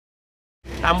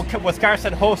I'm with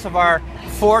Carson Hocevar,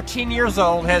 14 years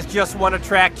old, has just won a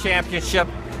track championship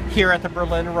here at the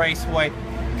Berlin Raceway.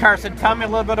 Carson, tell me a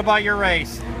little bit about your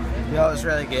race. It was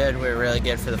really good. We were really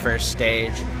good for the first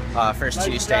stage, first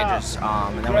two stages,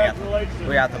 and then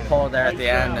we got the pole there at the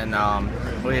end,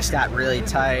 and we just got really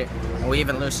tight. And we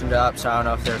even loosened up, so I don't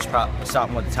know if there was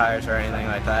something with the tires or anything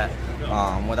like that.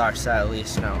 With our set, at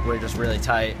least, we were just really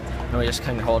tight, and we just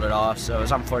couldn't hold it off. So it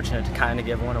was unfortunate to kind of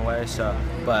give one away. So,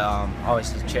 but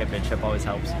always the championship always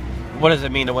helps. What does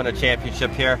it mean to win a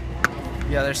championship here?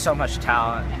 Yeah, there's so much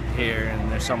talent here,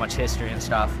 and there's so much history and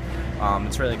stuff.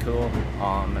 It's really cool,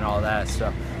 and all that.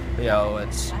 So,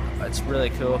 it's really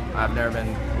cool. I've never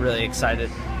been really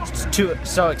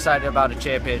so excited about a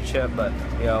championship, but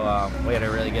we had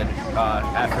a really good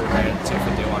effort there in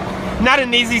 251. Not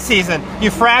an easy season. You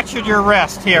fractured your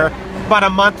wrist here about a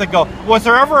month ago. Was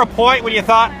there ever a point when you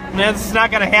thought, man, this is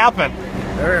not going to happen?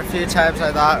 There were a few times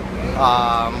I thought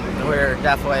we were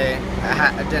definitely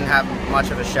didn't have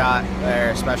much of a shot there,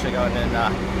 especially going in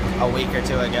a week or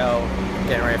two ago,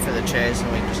 getting ready for the chase,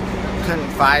 and we just couldn't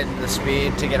find the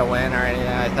speed to get a win or anything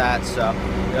like that. So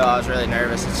I was really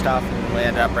nervous and stuff, and we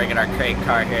ended up bringing our crate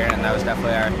car here, and that was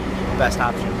definitely our best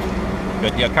option.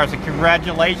 Good deal, Carson.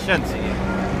 Congratulations.